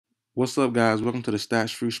What's up, guys? Welcome to the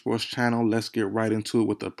Stats Free Sports channel. Let's get right into it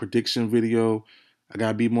with a prediction video. I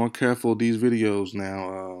gotta be more careful with these videos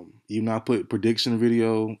now. Even though I put prediction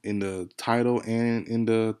video in the title and in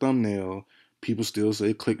the thumbnail, people still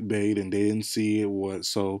say clickbait and they didn't see it.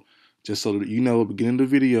 So just so that you know, beginning of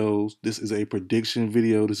the videos, this is a prediction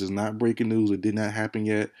video. This is not breaking news. It did not happen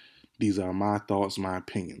yet. These are my thoughts, my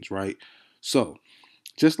opinions, right? So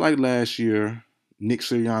just like last year, Nick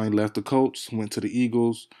Sirianni left the Colts, went to the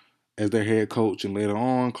Eagles as their head coach, and later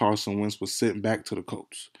on, Carson Wentz was sent back to the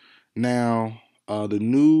Colts. Now, the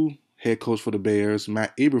new head coach for the Bears,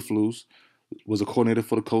 Matt Eberflus, was a coordinator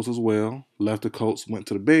for the Colts as well. Left the Colts, went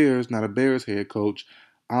to the Bears. Now the Bears head coach.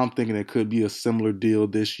 I'm thinking it could be a similar deal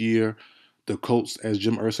this year. The Colts, as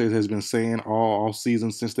Jim Irsay has been saying all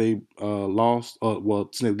season since they lost,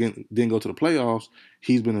 since they didn't go to the playoffs,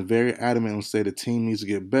 he's been very adamant and said the team needs to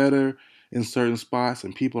get better in certain spots,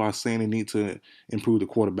 and people are saying they need to improve the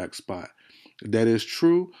quarterback spot. That is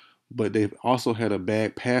true, but they've also had a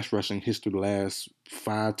bad pass rushing history the last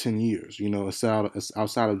 5-10 years. You know,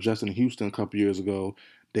 outside of Justin Houston a couple years ago,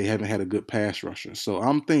 they haven't had a good pass rusher. So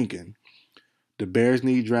I'm thinking the Bears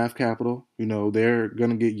need draft capital. You know, they're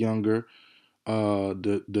gonna get younger.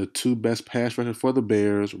 The two best pass rushers for the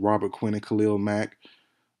Bears, Robert Quinn and Khalil Mack.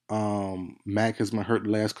 Mack has been hurt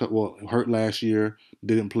last year,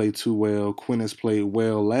 didn't play too well. Quinn has played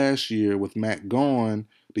well last year with Mack gone.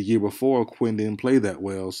 The year before, Quinn didn't play that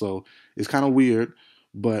well, so it's kind of weird.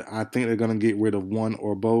 But I think they're gonna get rid of one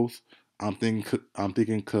or both. I'm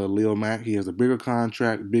thinking Khalil Mack. He has a bigger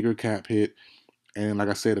contract, bigger cap hit, and like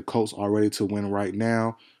I said, the Colts are ready to win right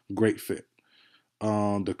now. Great fit.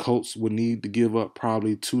 The Colts would need to give up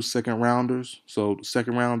probably 2 second rounders. So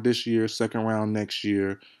second round this year, second round next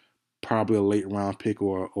year, probably a late round pick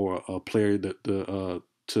or a player to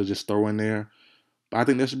just throw in there. But I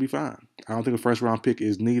think that should be fine. I don't think a first round pick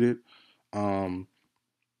is needed. Um,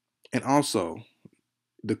 and also,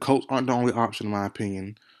 the Colts aren't the only option in my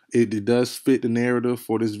opinion. It does fit the narrative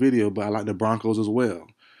for this video, but I like the Broncos as well.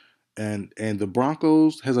 And the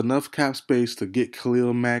Broncos has enough cap space to get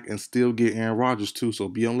Khalil Mack and still get Aaron Rodgers too. So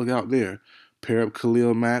be on the lookout there. Pair up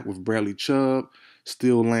Khalil Mack with Bradley Chubb,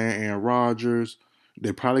 still land Aaron Rodgers.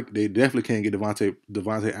 They definitely can't get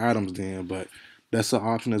Devontae Adams then, but that's an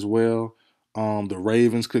option as well. The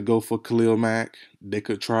Ravens could go for Khalil Mack. They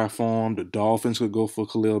could try for him. The Dolphins could go for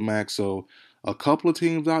Khalil Mack. So a couple of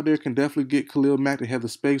teams out there can definitely get Khalil Mack. They have the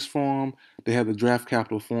space for him. They have the draft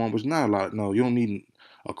capital for him, which is not a lot. No, you don't need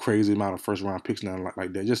a crazy amount of first round picks, nothing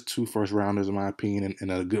like that. Just two first rounders, in my opinion,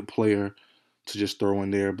 and a good player to just throw in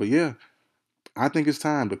there. But yeah, I think it's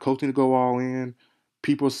time. The coach need to go all in.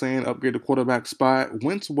 People are saying upgrade the quarterback spot.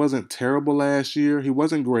 Wentz wasn't terrible last year. He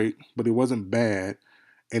wasn't great, but he wasn't bad.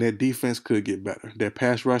 And that defense could get better. Their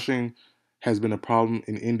pass rushing has been a problem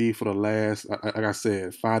in Indy for the last, like I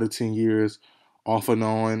said, 5 to 10 years, off and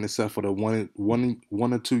on, except for the one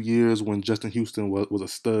or 2 years when Justin Houston was a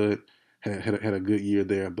stud, had a good year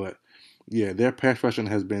there. But yeah, their pass rushing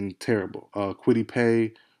has been terrible. Kwity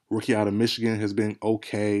Paye, rookie out of Michigan, has been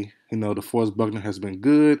okay. You know, DeForest Buckner has been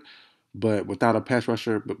good, but without a pass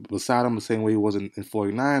rusher beside him, the same way he was in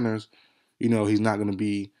 49ers, you know, he's not going to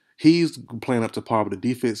be. He's playing up to par, but the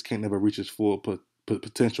defense can't never reach his full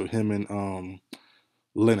potential. Him and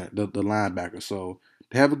Leonard, the linebacker. So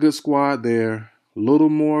they have a good squad there. A little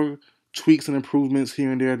more tweaks and improvements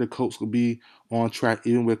here and there. The Colts will be on track,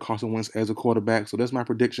 even with Carson Wentz as a quarterback. So that's my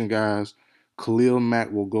prediction, guys. Khalil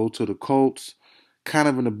Mack will go to the Colts, kind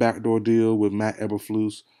of in a backdoor deal with Matt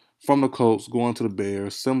Eberflus from the Colts going to the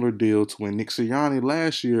Bears. Similar deal to when Nick Sirianni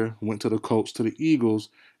last year went to the Colts to the Eagles,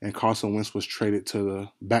 and Carson Wentz was traded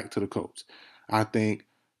back to the Colts. I think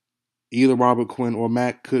either Robert Quinn or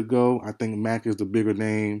Mack could go. I think Mack is the bigger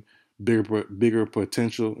name, bigger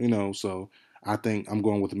potential, you know. So I think I'm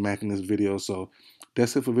going with Mack in this video. So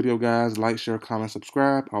that's it for video, guys. Like, share, comment,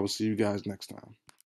 subscribe. I will see you guys next time.